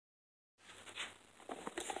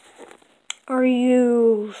Are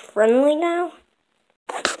you friendly now?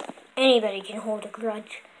 Anybody can hold a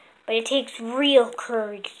grudge, but it takes real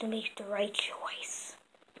courage to make the right choice.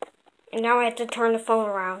 And now I have to turn the phone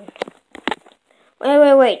around.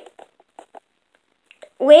 Wait.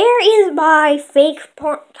 Where is my fake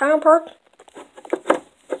counterpart?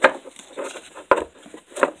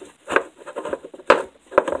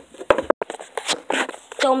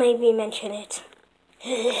 Don't make me mention it.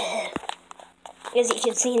 As you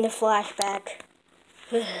can see in the flashback.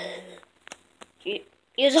 He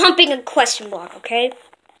was humping a question block, okay?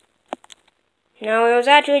 No, it was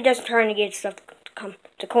actually just trying to get stuff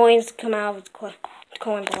the coins to come out of the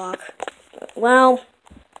coin block. Well,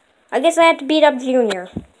 I guess I had to beat up Junior.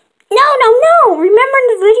 No! Remember in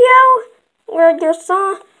the video where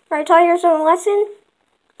I taught you some lesson?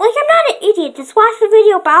 Like, I'm not an idiot. Just watch the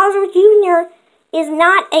video. Bowser Jr. is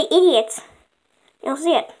not an idiot. You'll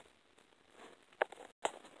see it.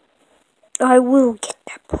 I will get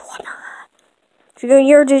that plumber.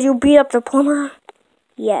 Junior, did you beat up the plumber?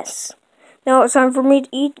 Yes. Now it's time for me to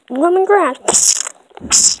eat lemongrass.